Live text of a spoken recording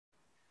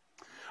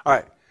All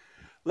right,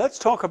 let's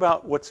talk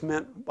about what's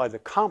meant by the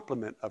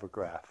complement of a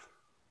graph.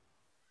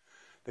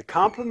 The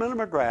complement of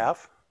a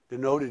graph,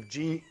 denoted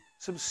G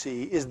sub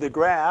C, is the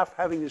graph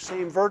having the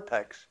same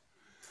vertex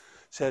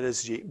set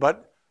as G.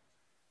 But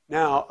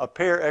now a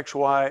pair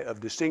XY of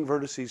distinct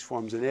vertices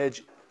forms an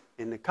edge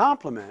in the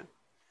complement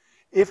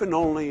if and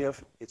only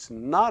if it's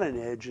not an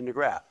edge in the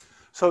graph.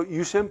 So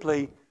you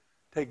simply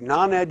take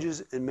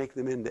non-edges and make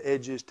them into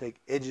edges, take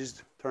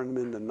edges, turn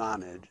them into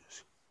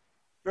non-edges.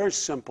 Very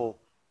simple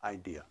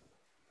idea.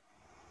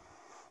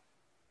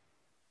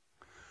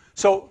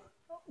 So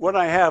what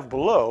I have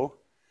below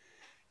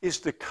is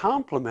the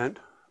complement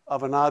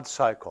of an odd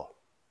cycle.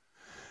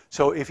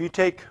 So if you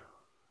take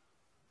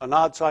an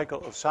odd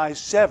cycle of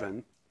size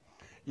 7,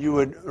 you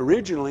would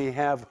originally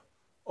have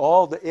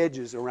all the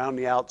edges around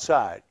the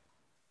outside.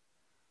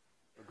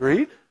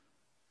 Agreed?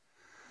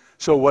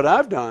 So what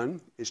I've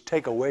done is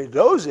take away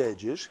those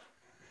edges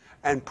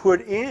and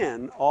put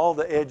in all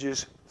the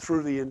edges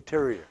through the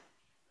interior.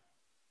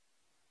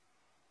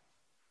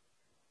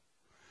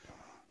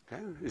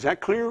 Okay, is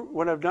that clear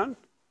what I've done?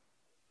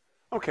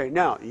 Okay,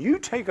 now you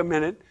take a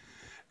minute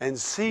and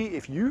see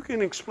if you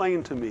can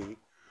explain to me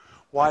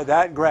why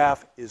that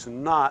graph is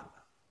not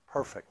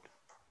perfect.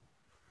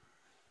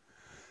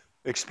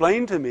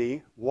 Explain to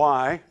me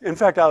why. In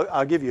fact,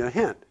 I'll give you a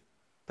hint.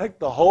 Take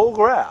the whole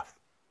graph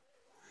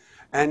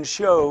and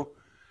show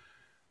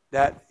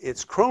that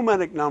its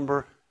chromatic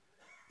number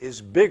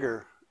is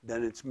bigger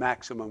than its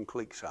maximum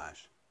clique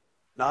size.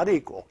 Not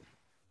equal,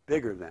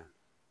 bigger than.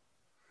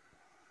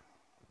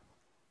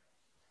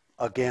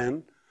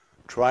 Again,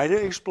 try to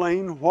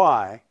explain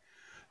why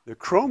the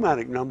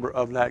chromatic number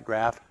of that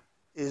graph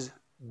is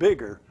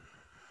bigger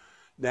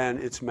than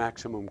its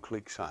maximum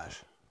clique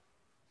size.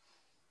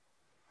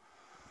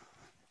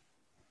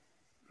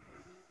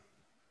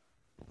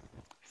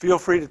 Feel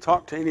free to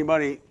talk to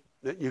anybody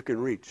that you can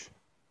reach.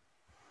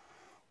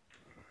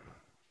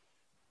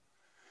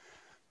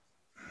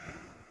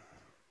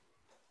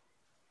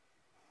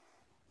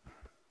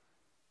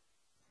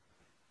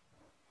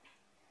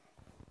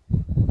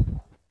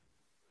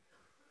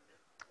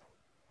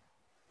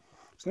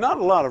 It's not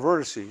a lot of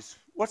vertices.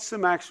 What's the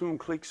maximum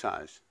clique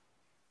size?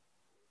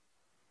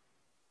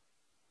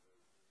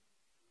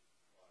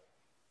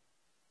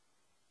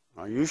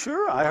 Are you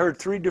sure? I heard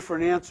 3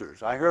 different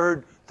answers. I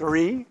heard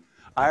 3,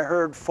 I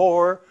heard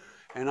 4,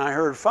 and I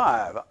heard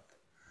 5.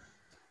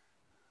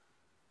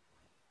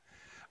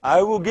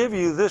 I will give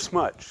you this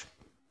much.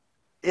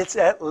 It's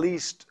at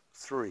least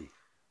 3.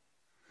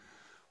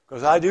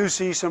 Because I do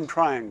see some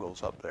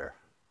triangles up there.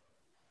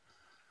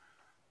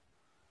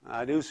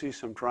 I do see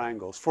some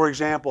triangles. For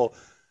example,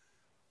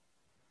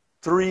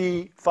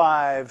 3,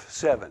 5,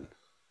 7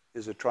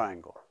 is a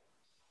triangle.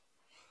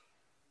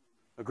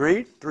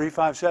 Agreed? 3,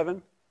 5,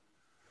 7?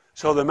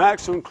 So the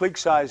maximum clique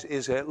size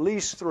is at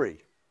least 3.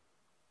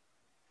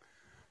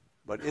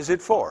 But is it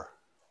 4?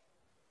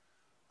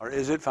 Or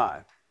is it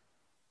 5?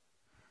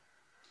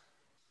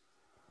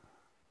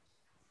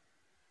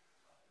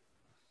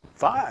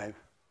 Five,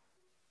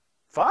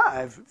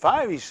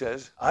 he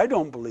says. I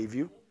don't believe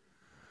you.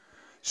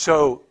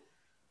 So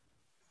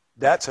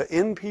that's an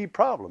NP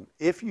problem.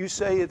 If you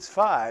say it's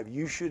 5,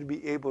 you should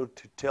be able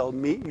to tell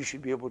me, you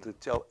should be able to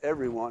tell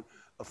everyone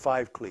a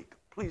 5 clique.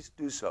 Please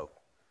do so.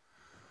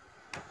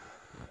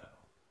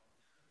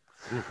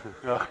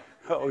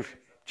 Oh,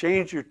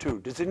 change your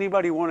tune. Does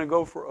anybody want to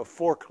go for a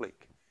 4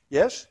 clique?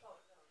 Yes?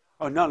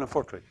 Oh, not a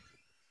 4 clique.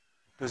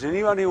 Does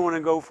anybody want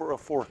to go for a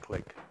 4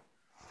 clique?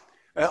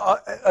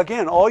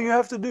 Again, all you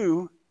have to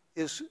do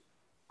is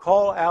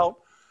call out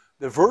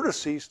the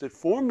vertices that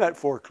form that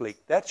 4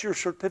 clique. That's your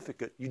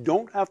certificate. You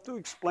don't have to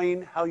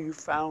explain how you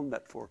found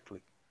that 4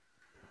 clique.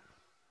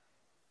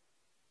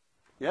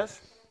 Yes?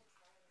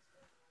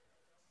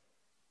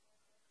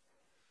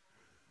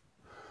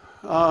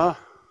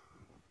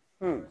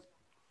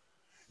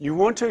 You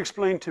want to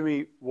explain to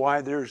me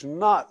why there's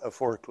not a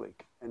 4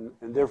 clique, and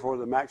therefore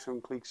the maximum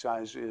clique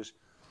size is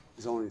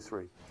only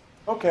 3.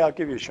 Okay, I'll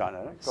give you a shot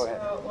at it. Go ahead.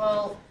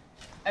 Well,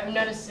 I'm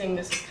noticing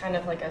this is kind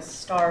of like a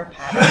star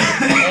pattern,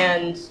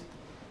 and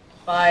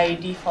by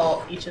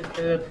default, each of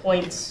the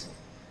points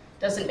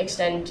doesn't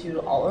extend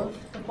to all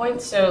of the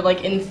points. So,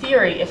 like in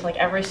theory, if like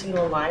every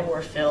single line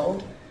were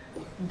filled,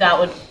 that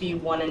would be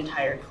one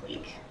entire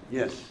clique.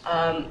 Yes.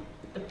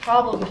 The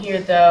problem here,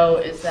 though,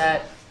 is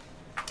that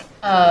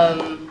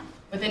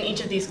within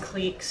each of these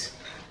cliques,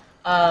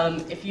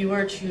 if you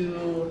were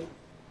to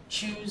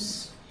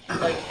choose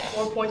like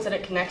 4 points that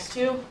it connects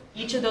to,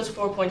 each of those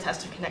 4 points has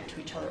to connect to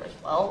each other as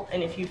well.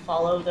 And if you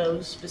follow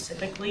those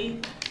specifically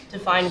to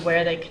find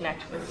where they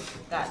connect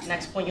with that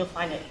next point, you'll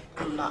find it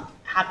will not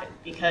happen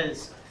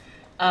because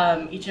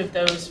each of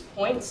those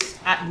points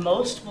at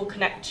most will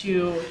connect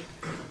to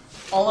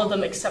all of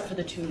them except for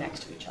the 2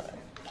 next to each other.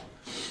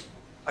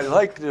 I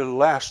like the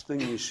last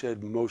thing you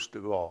said most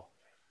of all.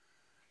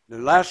 The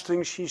last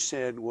thing she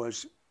said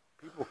was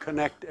people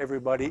connect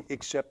everybody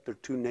except their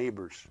 2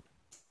 neighbors.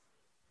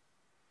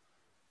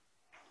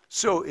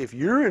 So if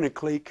you're in a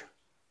clique,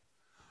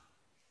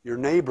 your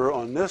neighbor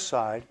on this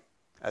side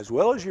as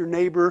well as your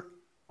neighbor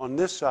on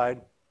this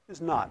side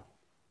is not.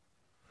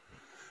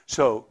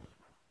 So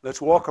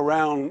let's walk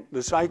around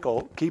the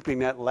cycle, keeping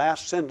that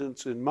last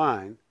sentence in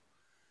mind.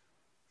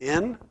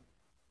 In,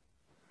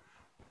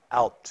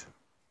 out.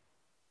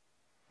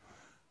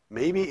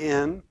 Maybe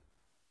in,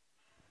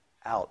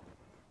 out.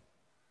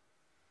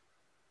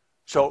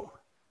 So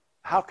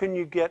how can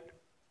you get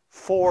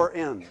 4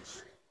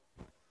 ends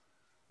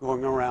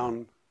going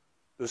around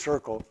the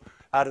circle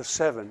out of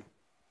 7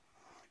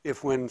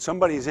 if when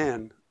somebody's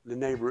in, the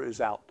neighbor is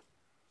out?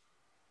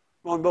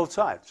 On both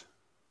sides.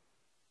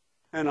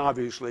 And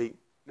obviously,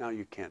 now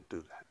you can't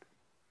do that.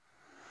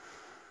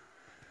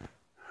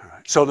 All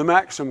right. So the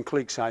maximum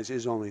clique size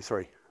is only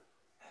 3.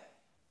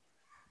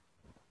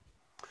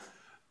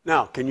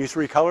 Now, can you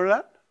 3-color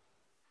that?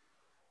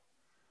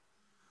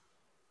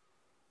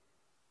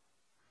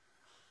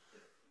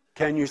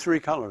 Can you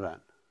 3-color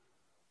that?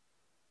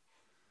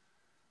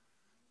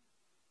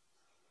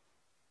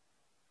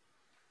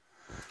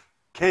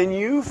 Can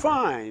you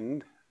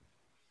find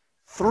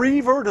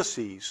 3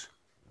 vertices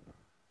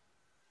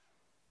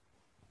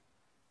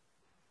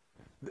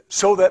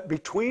so that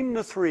between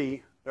the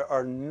 3 there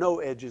are no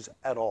edges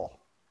at all?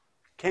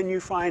 Can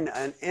you find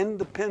an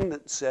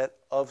independent set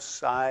of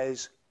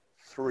size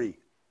 3?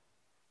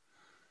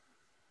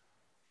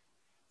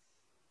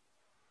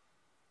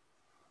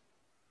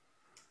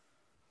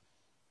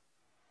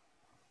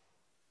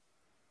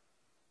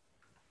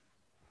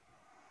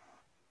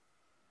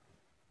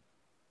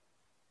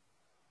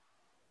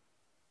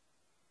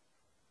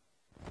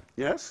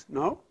 Yes?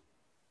 No?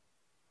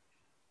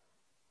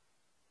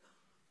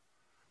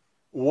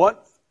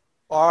 What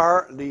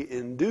are the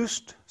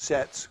induced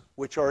sets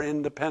which are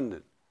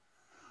independent?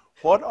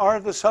 What are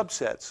the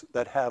subsets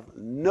that have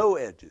no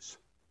edges?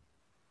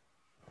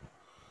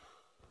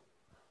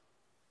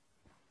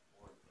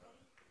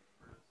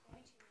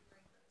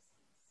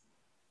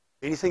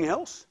 Anything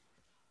else?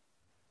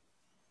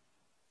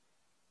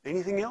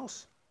 Anything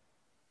else?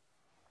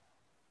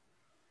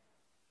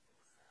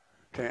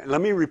 Okay, let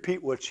me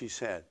repeat what she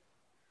said.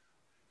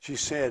 She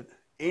said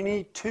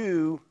any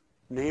 2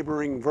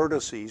 neighboring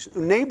vertices,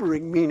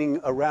 neighboring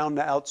meaning around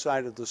the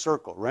outside of the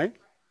circle, right?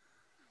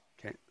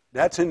 Okay,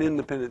 that's an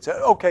independent set.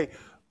 Okay,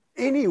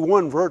 any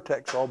one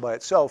vertex all by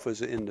itself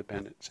is an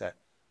independent set.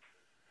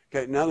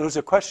 Okay, now there's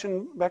a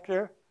question back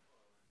there?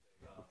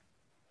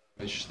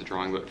 It's just the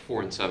drawing, but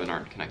 4 and 7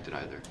 aren't connected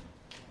either.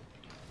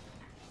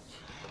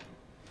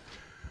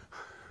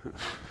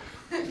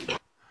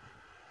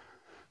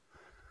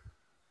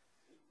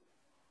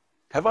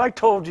 Have I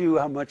told you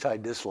how much I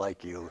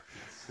dislike you?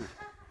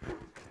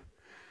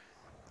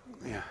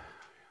 Yeah.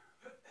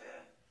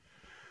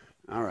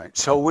 All right.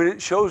 So when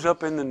it shows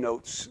up in the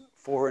notes,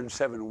 4 and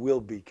 7 will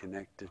be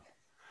connected.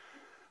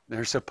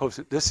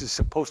 This is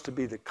supposed to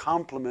be the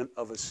complement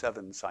of a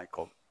 7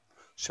 cycle.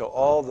 So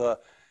all the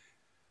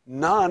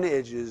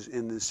non-edges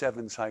in the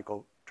 7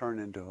 cycle turn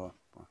into a.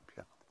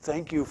 Yeah.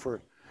 Thank you for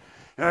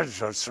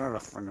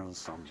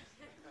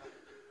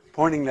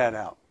pointing that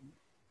out.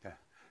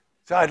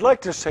 So I'd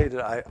like to say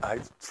that I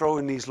throw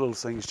in these little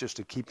things just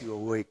to keep you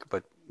awake,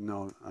 but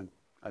no,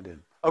 I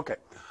didn't. Okay,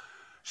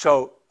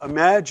 so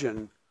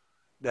imagine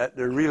that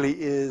there really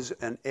is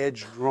an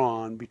edge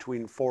drawn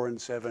between 4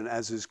 and 7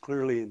 as is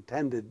clearly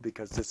intended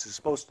because this is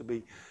supposed to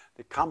be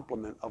the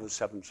complement of a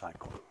 7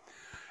 cycle.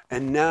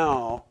 And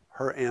now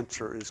her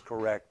answer is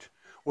correct,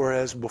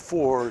 whereas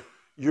before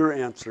your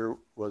answer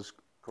was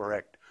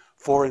correct.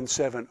 4 and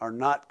 7 are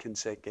not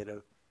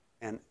consecutive,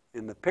 and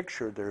in the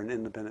picture, they're an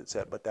independent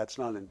set, but that's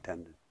not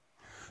intended.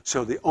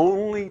 So the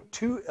only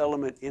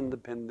 2-element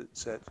independent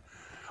sets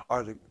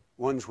are the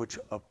ones which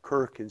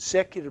occur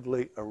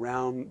consecutively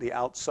around the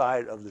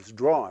outside of this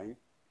drawing,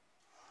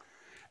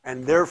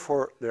 and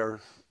therefore there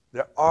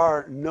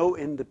are no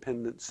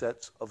independent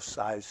sets of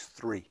size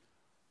 3.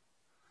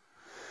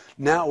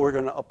 Now we're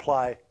going to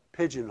apply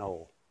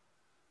pigeonhole.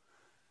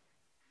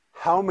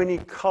 How many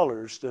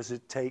colors does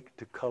it take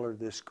to color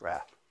this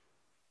graph?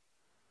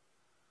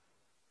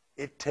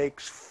 It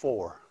takes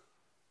 4.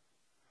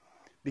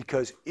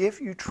 Because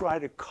if you try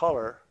to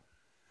color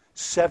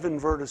 7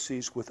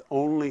 vertices with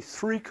only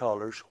 3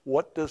 colors,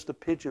 what does the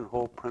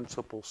pigeonhole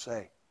principle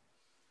say?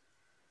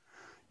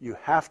 You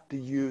have to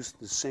use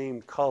the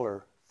same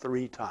color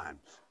 3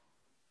 times.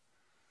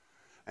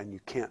 And you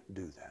can't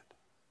do that.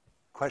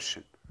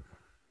 Question?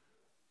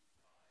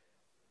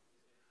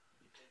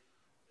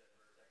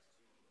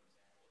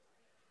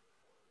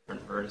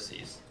 Different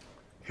vertices.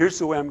 Here's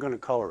the way I'm going to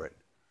color it.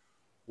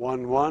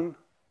 1, 1,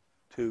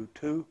 2,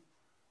 2,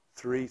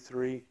 3,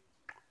 3,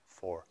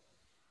 4.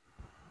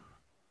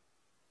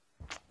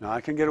 Now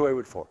I can get away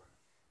with 4.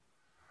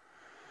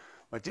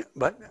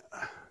 But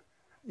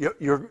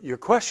your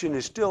question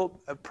is still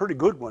a pretty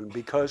good one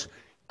because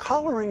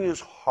coloring is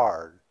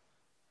hard.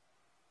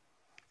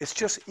 It's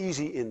just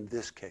easy in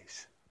this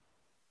case.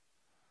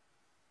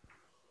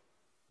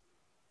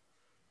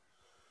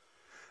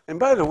 And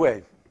by the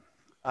way,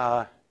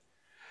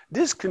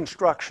 this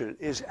construction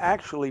is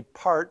actually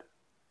part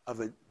of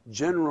a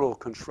general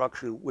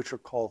construction which are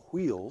called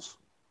wheels.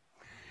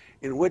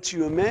 in which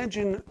you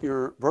imagine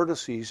your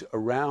vertices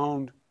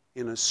around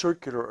in a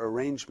circular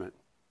arrangement.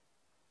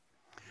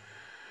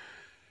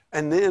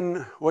 And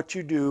then what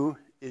you do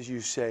is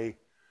you say,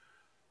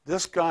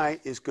 this guy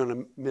is going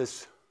to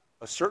miss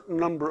a certain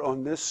number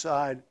on this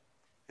side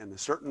and a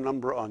certain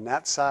number on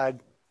that side,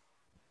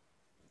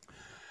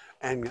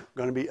 and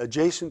going to be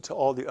adjacent to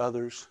all the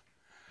others.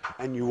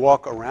 And you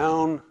walk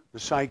around the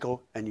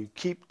cycle and you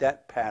keep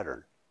that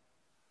pattern.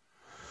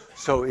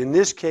 So in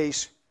this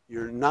case,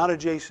 you're not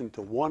adjacent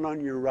to one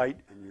on your right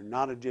and you're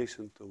not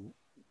adjacent to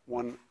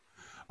one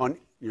on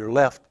your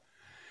left,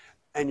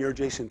 and you're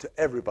adjacent to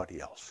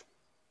everybody else.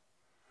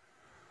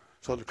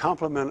 So the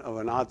complement of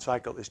an odd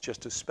cycle is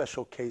just a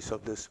special case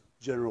of this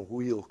general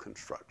wheel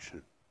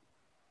construction.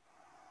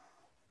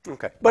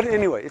 Okay, but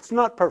anyway, it's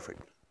not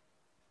perfect.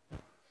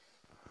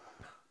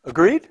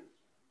 Agreed?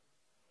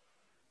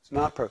 It's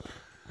not perfect.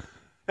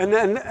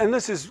 And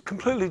this is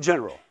completely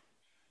general.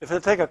 If I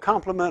take a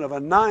complement of a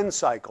 9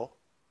 cycle,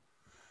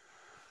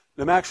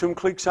 the maximum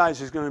clique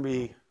size is going to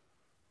be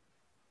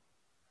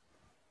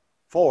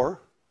 4.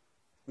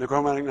 The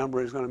chromatic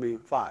number is going to be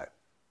 5.